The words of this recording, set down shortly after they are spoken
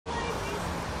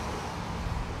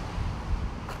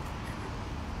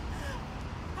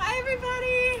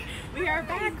everybody! We are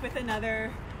back with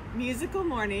another musical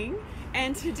morning,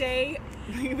 and today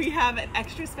we have an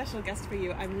extra special guest for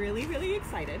you. I'm really, really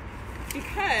excited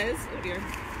because, oh dear,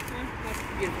 that's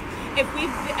beautiful. If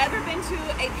we've ever been to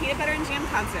a peanut butter and jam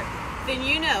concert, then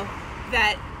you know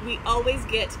that we always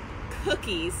get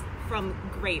cookies from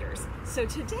Graeters. So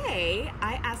today,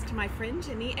 I asked my friend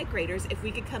Jimmy at Graeters if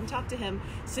we could come talk to him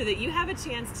so that you have a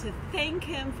chance to thank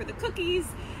him for the cookies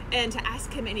and to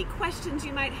ask him any questions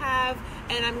you might have.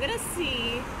 And I'm gonna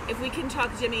see if we can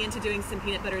talk Jimmy into doing some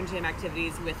peanut butter and jam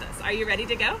activities with us. Are you ready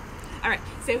to go? All right,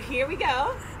 so here we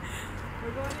go.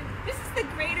 We're going in. This is the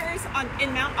Graeters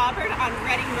in Mount Auburn on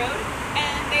Reading Road,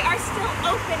 and they are still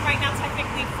open right now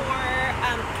technically for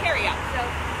carry-out. So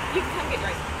you can come get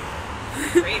yours.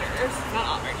 Graeters, Mount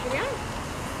Auburn. Here we are.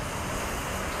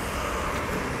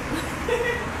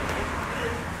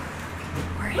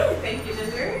 Thank you,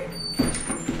 Ginger.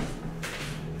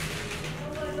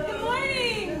 Good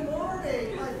morning. Good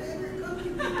morning. My favorite cookie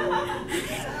people.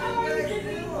 How are you guys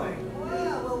doing?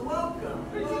 Wow, well, welcome.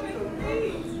 We're doing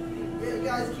great. Yeah, you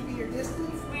guys keeping your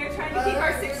distance? We are trying to keep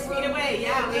our 6 feet away.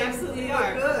 Yeah, we absolutely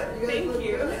are. Good. Thank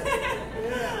you.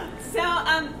 Yeah. So,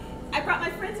 I brought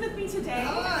my friends with me today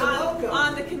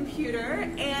on the computer,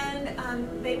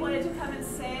 and they wanted to come and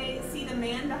see the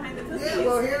man behind the cookies. Yeah,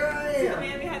 well, here I See am. the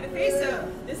man behind the face. Yeah.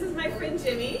 So this is my friend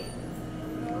Jimmy,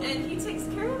 and he takes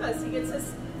care of us. He gets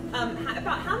us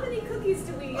about how many cookies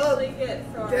do we usually get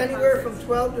for our anywhere from concerts?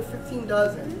 12 to 15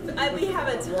 dozen. We have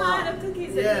a ton of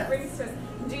cookies that he brings to us.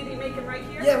 Do you make them right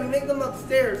here? Yeah, we make them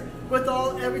upstairs. With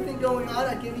everything going on,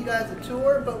 I give you guys a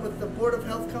tour, but with the Board of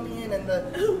Health coming in and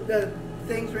the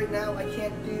things right now, I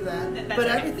can't do that. But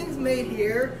everything's made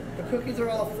here. The cookies are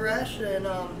all fresh, and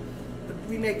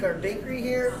we make our bakery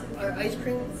here, our ice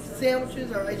cream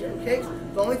sandwiches, our ice cream cakes.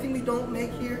 The only thing we don't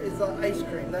make here is the ice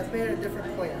cream. That's made at a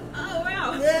different plant. Oh,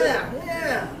 wow.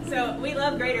 Yeah. So we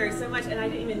love Graeters so much, and I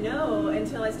didn't even know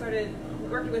until I started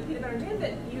working with peanut butter and jam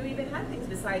that you even had things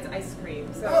besides ice cream.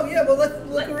 So oh yeah, well let's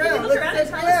look around. Let's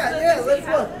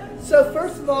look. So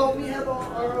first of all, we have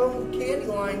our own candy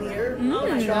line here. Oh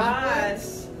my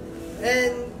gosh.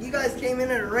 And you guys came in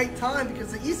at the right time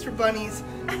because the Easter Bunny's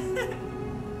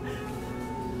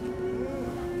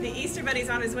The Easter Bunny's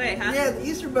on his way, huh? Yeah, the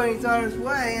Easter Bunny's on his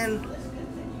way, and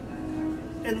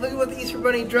look at what the Easter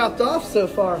Bunny dropped off so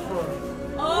far for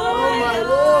him. Oh my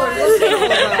Lord,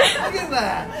 look at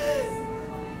that.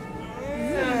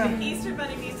 So the Easter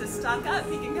Bunny needs to stock up.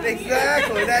 He can come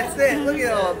Exactly, here. that's it. Look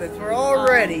at all this. We're all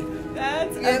ready.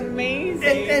 That's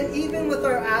amazing. And even with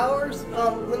our hours,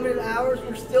 limited hours,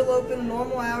 we're still open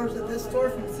normal hours at this store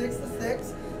from 6 to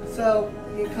 6. So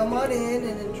you can come on in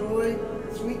and enjoy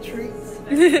sweet treats.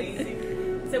 That's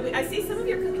amazing. So I see some of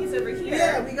your cookies over here.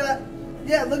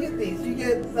 Yeah, look at these. You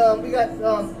get, we got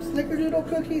snickerdoodle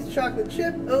cookies, chocolate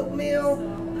chip, oatmeal,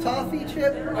 toffee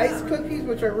chip, ice cookies,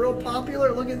 which are real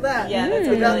popular. Look at that. Yeah, that's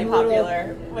really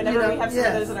popular. Whenever we have some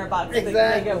of those in our box, they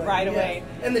go right away.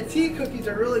 And the tea cookies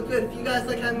are really good. If you guys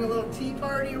like having a little tea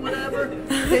party or whatever,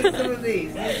 take some of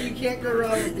these. You can't go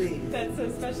wrong with these. That's so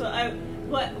special. I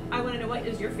want to know, what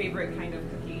is your favorite kind of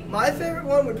cookie? My favorite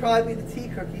one would probably be the tea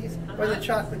cookies, or the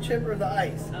chocolate chip, or the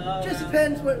ice. Oh, just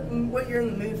depends what you're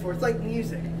in the mood for. It's like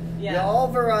music. Yeah. All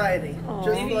variety. Aww.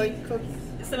 Just Maybe like cookies.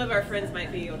 Some of our friends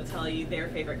might be able to tell you their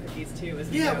favorite cookies too as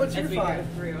we what's your go five?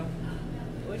 through.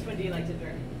 Which one do you like to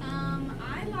drink?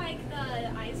 I like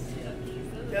the iced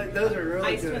cookies. Those are really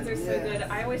Iced good. ones are so good.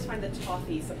 I always find the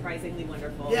toffee surprisingly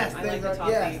wonderful. Yes, I like the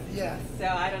toffee. Yes. So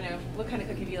I don't know. What kind of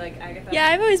cookie do you like, Agatha? Yeah,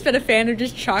 I've always been a fan of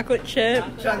just chocolate chip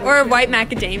Chocolate or chip. white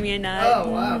macadamia nut. Oh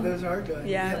wow, those are good.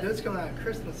 Yeah. Those come out at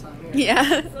Christmas time here.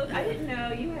 Yeah. So I didn't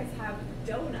know you guys have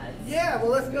donuts. Yeah,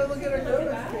 well let's go look at our Look at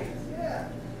donut that. cakes. Yeah.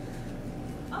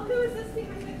 Oh, who is this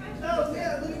behind the counter? Oh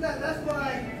yeah, look at that. That's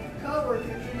my coworker,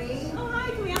 Janine. Oh, hi.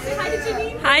 Can we all say hi to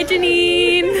Janine? Hi,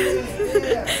 Janine.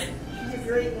 Yeah. She's a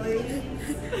great lady.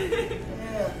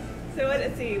 Yeah. So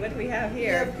let's see. What do we have We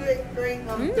here? have great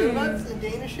donuts and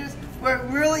danishes. We're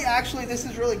really, actually, this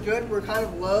is really good. We're kind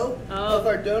of low with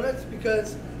our donuts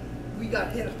because we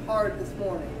got hit hard this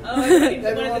morning. Oh,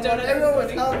 everybody wanted the donuts. Everyone was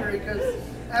this morning? hungry because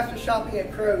after shopping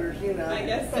at Kroger's, you know. I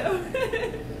guess so.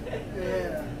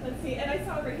 Yeah. Let's see. And I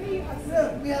saw over here you have some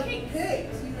Yeah, we have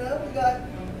cakes. You know,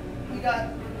 we got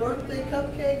birthday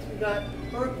cupcakes. We got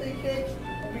birthday cakes.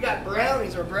 We got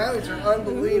brownies. Our brownies are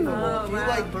unbelievable. Oh, if you wow.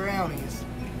 like brownies,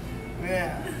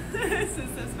 yeah. This is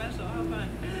so special. How fun.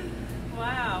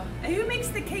 Wow. And who makes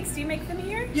the cakes? Do you make them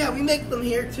here? Yeah, we make them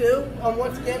here too.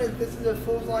 Once again, this is a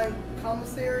full-line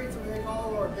commissary, so we make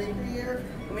all of our bakery here.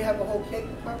 And we have a whole cake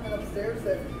department upstairs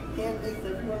that hand makes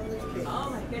every one of these cakes. Oh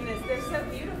my goodness, they're so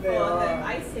beautiful. They are. And the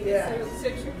icing Yeah. is so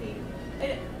tricky.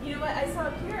 And you know what? I saw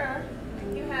up here,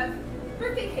 you have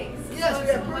birthday cakes. Yes, So we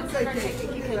if have someone wants birthday a birthday cakes. cake,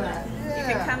 Look you at can, that. you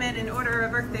Yeah. can come in and order a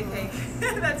birthday cake.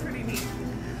 That's pretty neat.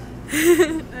 That's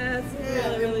Yeah,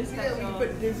 really, really yeah, special. we can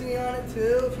put Disney on it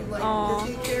too, if you like Aw.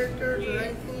 Disney characters or Yeah.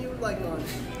 anything you would like on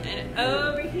it. And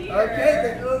over here. Okay,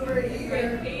 then over My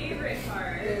here favorite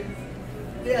part. is,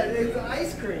 yeah, it's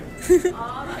ice cream.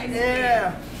 All the ice cream.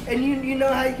 Yeah, and you know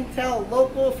how you can tell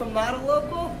local from not a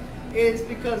local? Is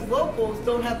because locals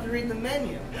don't have to read the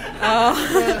menu.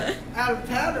 Oh. Out of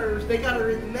towners, they got to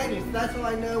read the menu. So that's how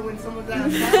I know when someone's out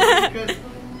of town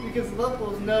because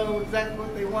locals know exactly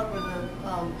what they want when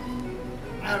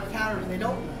the out of towners they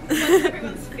don't know. What's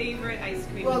everyone's favorite ice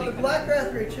cream? Well, when the they come black in?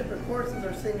 raspberry chip, of course, is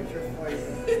our signature for you.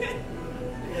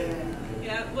 Yeah.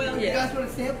 Yeah, well, You guys want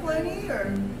to sample any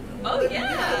or? Oh,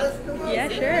 yeah. Let's go on. Yeah,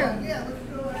 sure. Yeah, let's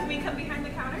go on. Can we come behind the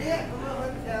counter? Yeah, come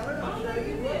on, Taylor. I'll Oh, show look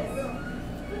you. at this.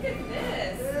 Look at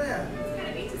this. Yeah. It's kind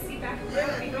of neat to see back Yeah,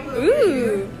 behind come me. on.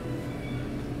 Ooh.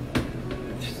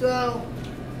 So,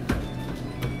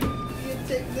 you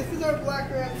take, this is our black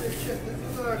raspberry chip. This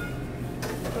is our,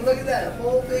 and look at that, a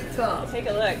whole big tub. Take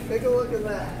a look. Take a look at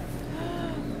that.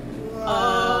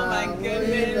 Oh, my Wow, look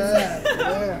goodness. at that.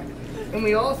 Yeah. And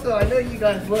we also, I know you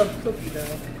guys love cookie dough.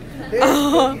 There's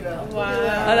Oh, cookie dough. Look at wow.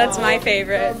 that. Oh, that's my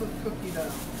favorite. Tub of cookie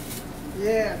dough.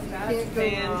 Yeah, you That's can't go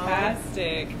wrong.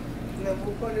 fantastic. And then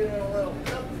we'll put it in a little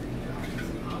cup.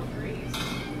 Oh, great.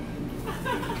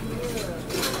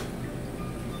 Yeah.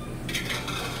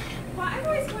 Well, I've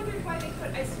always wondered why they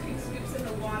put ice cream scoops in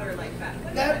the water like that.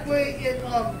 What That is way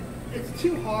it's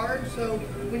too hard, so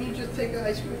when you just take the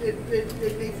ice cream, it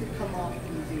makes it come off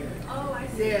easier. Oh, I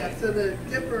see. Yeah, so the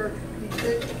dipper, you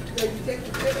take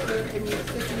the dipper and you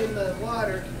stick it in the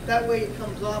water, that way it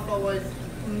comes off, otherwise,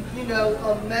 you know,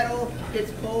 metal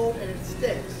gets cold and it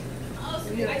sticks. Oh,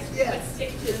 so Yeah, the ice cream yeah, would stick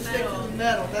to it the sticks metal. to the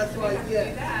metal, that's We why, have to do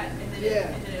yeah. that, and then, Yeah.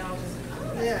 and then it all just.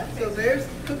 Oh, that's Yeah, so perfect. there's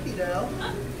cookie dough.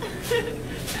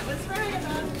 That was right,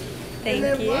 Emma. And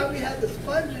then Thank why you. we have the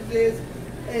sponges is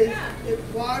Yeah.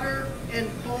 water and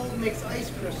cold makes ice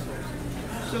crystals.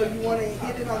 So you want to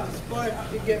hit it on the sponge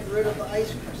to get rid of the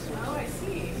ice crystals. Oh, I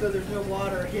see. So there's no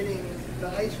water hitting the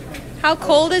ice cream. How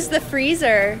cold is the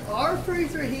freezer? Our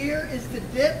freezer here is to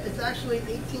dip. It's actually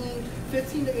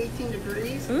 15 to 18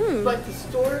 degrees. Ooh. But to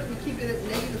store it, we keep it at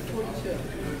negative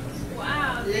 42.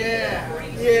 Wow. Yeah.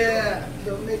 42. Yeah.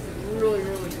 So it makes it really,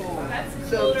 really cold. That's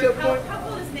so colder. to a How point,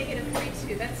 cold is negative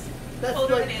 42? That's that's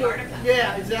colder like than so- Antarctica.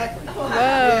 Yeah, exactly. Wow.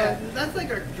 Yeah, that's like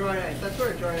our dry ice. That's what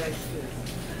our dry ice is.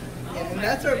 Oh Yeah, and my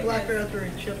that's our black goodness.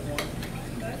 raspberry chip one.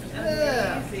 That's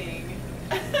Yeah. amazing.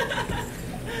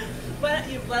 But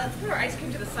let's put our ice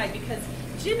cream to the side because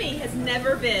Jimmy has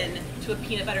never been to a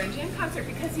peanut butter and jam concert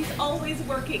because he's always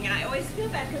working, and I always feel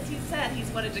bad because he said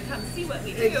he's wanted to come see what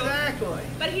we do. Exactly.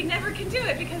 But he never can do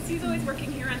it because he's always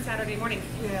working here on Saturday mornings.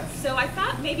 Yeah. So I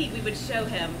thought maybe we would show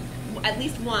him at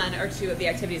least one or two of the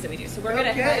activities that we do. So we're going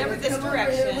to Okay, head over let's this come over here.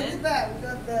 Look direction. at that. We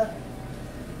got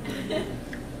the.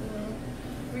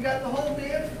 We got the whole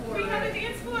dance floor. We have a ready.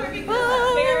 dance floor because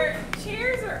Whoa. their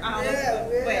chairs are out Yeah,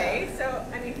 of the yeah. way. So,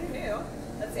 I mean, who knew?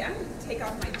 Let's see, I'm going to take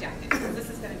off my jacket because this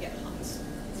is going to get hot.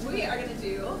 So we are going to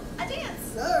do a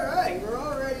dance. All right, we're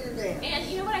all ready to dance. And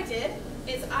you know what I did?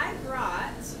 Is I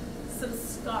brought some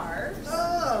scarves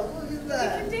Oh, look at that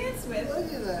that. you can dance with.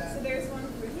 Look at that. So there's one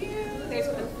for you, there's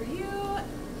one for you,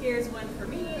 here's one for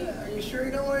me. Are you sure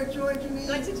you don't want to join Janine?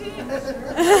 Going to dance.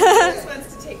 This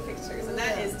one's to take pictures, and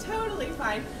that is totally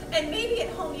fine. And maybe at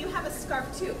home you have a scarf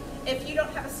too. If you don't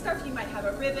have a scarf, you might have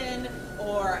a ribbon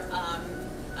or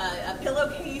a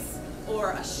pillowcase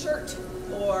or a shirt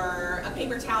or a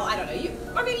paper towel. I don't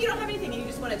know. Or maybe you don't have anything and you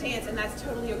just want to dance, and that's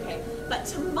totally okay. But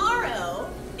tomorrow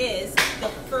is the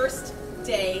first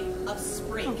day of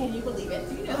spring. Can you believe it?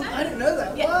 Do you know Oh, that? I didn't know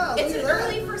that. Yeah, Wow, it's look an at that.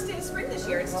 early first day of spring this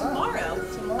year. It's Wow, tomorrow.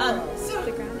 it's tomorrow. So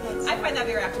The groundhog's I find that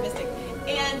very optimistic.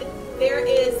 And there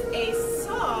is a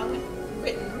song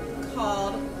written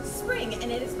called Spring,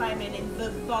 and it is by a man named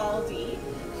Vivaldi,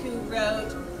 who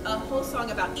wrote a whole song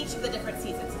about each of the different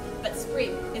seasons. But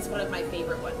spring is one of my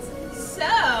favorite ones.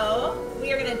 So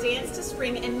we are going to dance to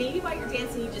spring, and maybe while you're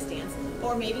dancing, you just dance.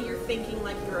 Or maybe you're thinking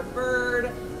like you're a bird,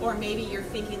 or maybe you're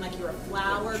thinking like you're a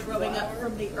flower growing up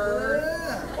from the earth,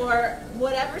 Yeah. or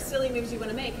whatever silly moves you want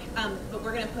to make. But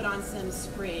we're going to put on some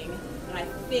spring, and I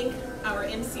think our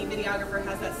MC videographer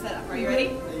has that set up. Are you ready?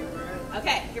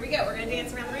 Okay, here we go. We're going to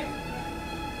dance around the room.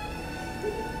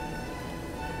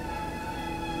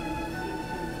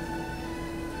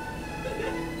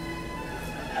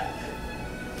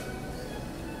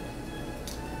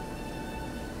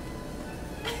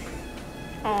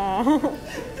 Oh.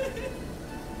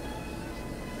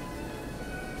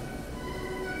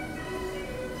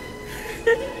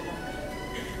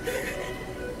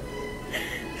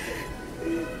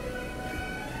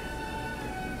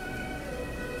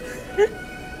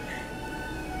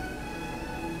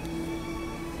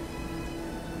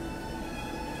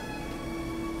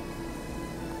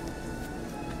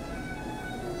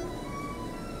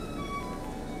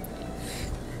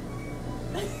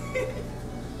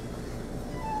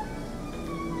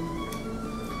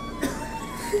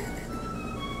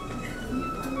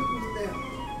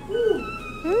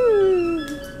 Ooh.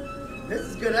 This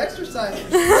is good exercise.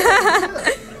 Look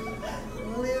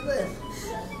at this.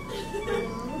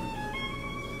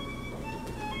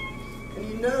 And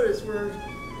you notice we're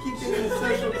keeping the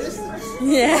social distance.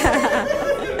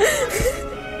 Yeah.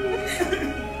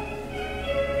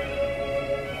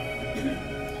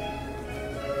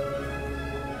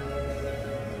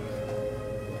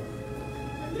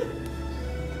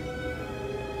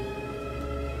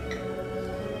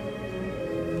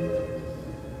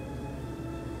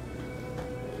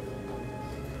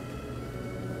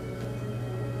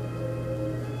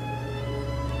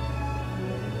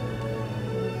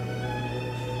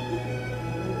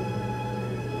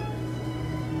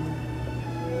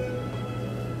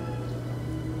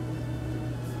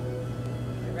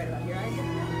 Right about here, I get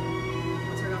that.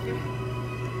 I'll turn off your.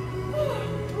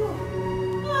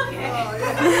 Okay. Oh,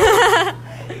 yeah.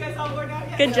 You guys all worn out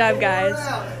yet? Good job, guys.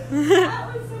 Wow.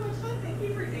 That was so much fun. Thank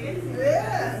you for dancing.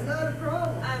 Yeah, not a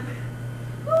problem.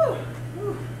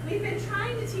 We've been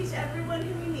trying to teach everyone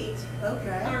who we meet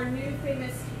Okay. our new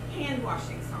famous hand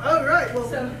washing song. All right. Well,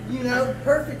 So- you know,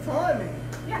 perfect timing.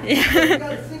 Yeah. We Yeah.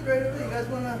 got a sink right over there. You guys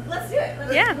want to? Let's do it.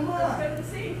 Let's, Yeah. Come let's on. go to the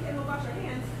sink and we'll wash our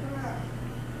hands. Come on.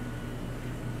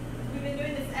 We've been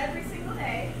doing this every single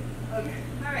day. Okay.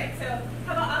 All right, so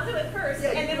how about I'll do it first, Yeah,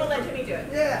 and you then go we'll let first. Jimmy do it.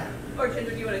 Yeah. Or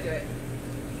Ginger, do you want to do it?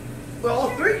 Well, all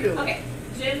three do. Okay,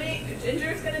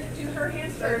 Ginger's going to do her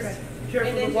hands first. Okay. Careful,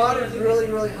 and the then water Jimmy is will do really,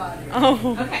 his. really hot here.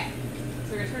 Oh. Okay,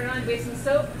 so we're going to turn it on, waste some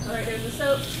soap. All right, there's the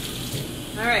soap.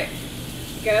 All right,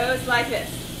 goes like this.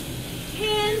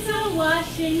 Hands are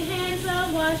washing,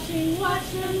 wash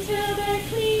them till they're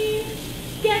clean.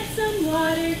 Get some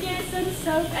water, get some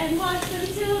soap, and wash them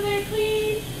till they're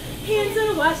clean. Hands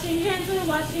are washing,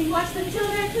 wash them till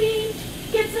they're clean.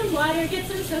 Get some water, get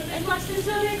some soap, and wash them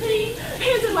till they're clean.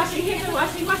 Hands are washing,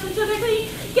 wash them till they're clean.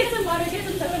 Get some water, get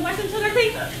some soap, and wash them till they're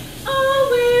clean. Oh,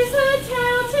 where's the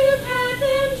towel to pat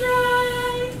them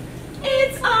dry?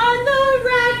 It's on the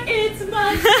rack, it's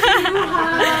much too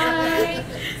high.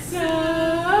 So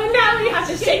now we have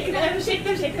to shake them.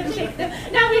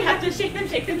 Now we have to shake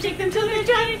them till they're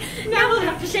dry. Now we'll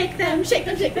have to shake them.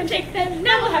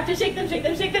 Now we'll have to shake them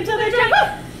till they're dry.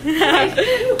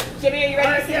 Jimmy, are you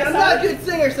ready to sing Yeah, a I'm song? not a good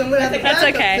singer, so I'm going to have to That's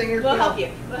backup okay. singer. We'll for- help you.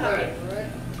 We'll help you. All right.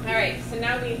 All right, so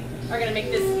now we are going to make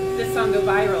this song go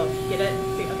viral. Get it?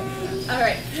 See, okay. All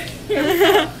right.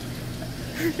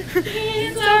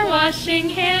 Hands are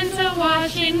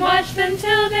washing, wash them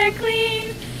till they're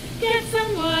clean. Get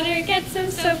some water, get some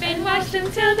soap, and wash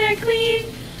them till they're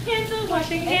clean. Hands are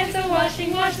washing,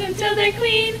 wash them till they're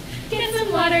clean. Get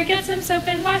some water, get some soap,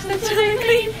 and wash them till they're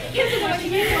clean. Hands are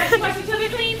washing, wash them till they're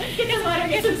clean. Get some water,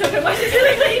 get some soap, and wash them till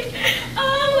they're clean.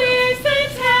 Oh, where's the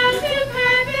towel to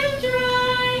pat them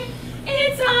dry?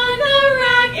 It's on the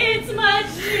rack, it's much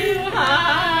too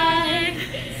high.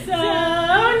 So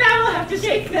now we'll have to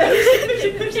shake them.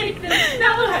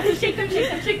 Now we'll have to shake them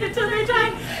till they're dry.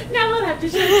 Now we'll have to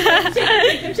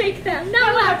shake them.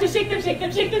 Now we'll have to shake them till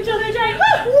they're dry.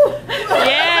 Woo!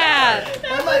 Yeah.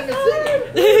 I'm not even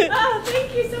singing. Oh,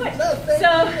 thank you so much. No, thank So,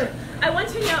 you. I want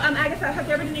to know, Agatha, have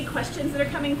there been any questions that are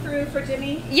coming through for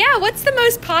Jimmy? Yeah, what's the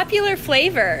most popular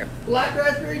flavor? Black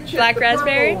raspberry chip. Black the purple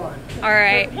raspberry? one. All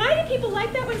right. Why do people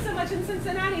like that one so much in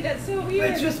Cincinnati? That's so weird.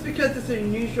 It's just because it's an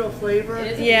unusual flavor.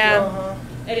 It is Yeah. Uh-huh.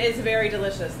 It is very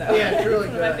delicious, though. Yeah, it's really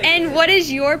One of my good. favorites. And what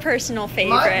is your personal My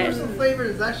favorite? personal favorite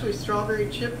is actually strawberry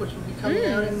chip, which will be coming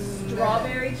out in May.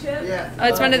 Strawberry chip? Yeah. Oh,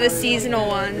 it's one of the Strawberry. seasonal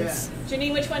Yeah. ones. Jenny,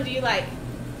 which one do you like?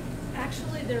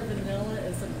 Actually, their vanilla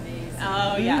is amazing.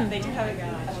 Oh, yeah, they do have a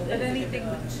Gosh, but anything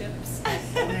with chips.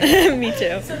 Me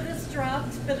too. So this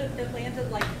dropped, but it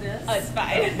landed like this. Oh, it's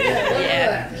fine.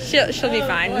 Yeah, she'll be Oh,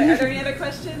 fine. boy. Are there any other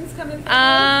questions coming through?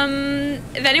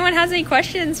 If anyone has any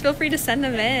questions, feel free to send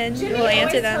them in. Jimmy We'll answer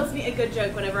always them. tells me a good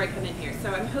joke whenever I come in here, so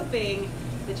I'm hoping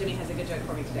that Jimmy has a good joke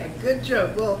for me today. Good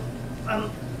joke. Well,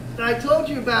 I told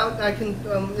you about how I can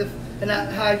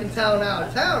tell an out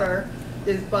of towner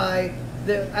is by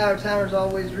the out-of-towners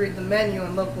always read the menu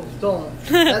and locals don't.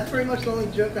 That's pretty much the only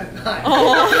joke I've got.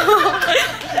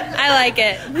 I like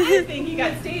it. I think you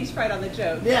got stage fright on the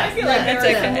joke. Yeah, I feel like there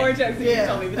are some more jokes that you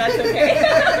told me, but that's okay.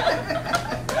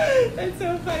 That's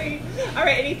so funny. All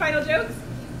right, any final jokes?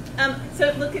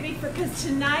 So look at me because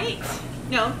tonight,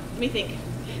 no, let me think.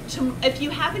 If you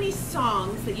have any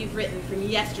songs that you've written from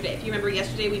yesterday, if you remember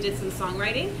yesterday we did some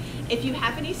songwriting, if you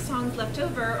have any songs left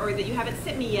over or that you haven't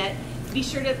sent me yet, be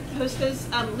sure to post those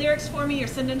lyrics for me or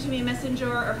send them to me in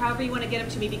Messenger or however you want to get them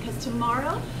to me, because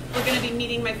tomorrow we're going to be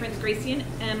meeting my friends Gracie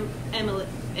and Emily,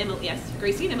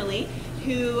 Gracie and Emily,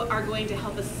 who are going to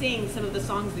help us sing some of the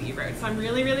songs that you wrote. So I'm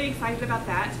really, really excited about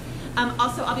that.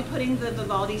 Also, I'll be putting the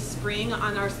Vivaldi Spring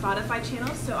on our Spotify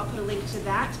channel, so I'll put a link to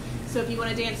that. So if you want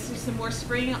to dance to some more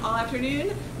Spring all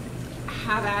afternoon,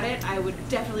 have at it. I would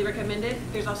definitely recommend it.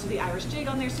 There's also the Irish Jig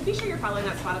on there, so be sure you're following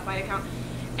that Spotify account.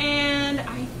 And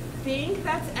I think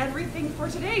that's everything for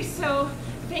today. So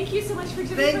thank you so much for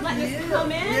letting us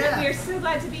come in. Yeah. We are so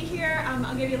glad to be here.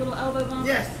 I'll give you a little elbow bump.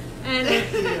 Yes. And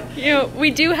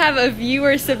We do have a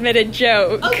viewer submitted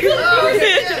joke. oh, good.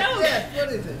 Yes.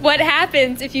 What is it? What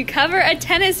happens if you cover a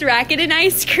tennis racket in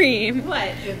ice cream? What?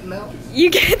 It melts. You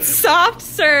get soft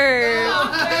serve.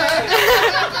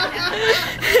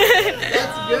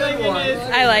 That's a good one.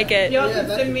 I like it. Y'all Yeah, can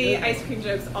that's send me good. ice cream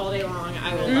jokes all day long.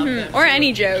 I will love them. Or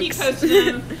any jokes. Keep posting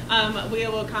them. We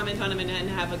will comment on them and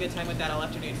have a good time with that all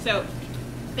afternoon. So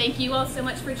thank you all so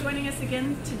much for joining us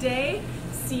again today.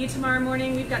 See you tomorrow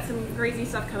morning. We've got some crazy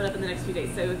stuff coming up in the next few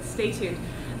days, so stay tuned.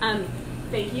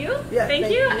 Thank you. Yeah, thank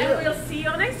thank you. you. And we'll see you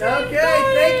all next time. Okay,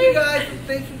 Bye. thank you guys.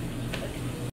 Thanks for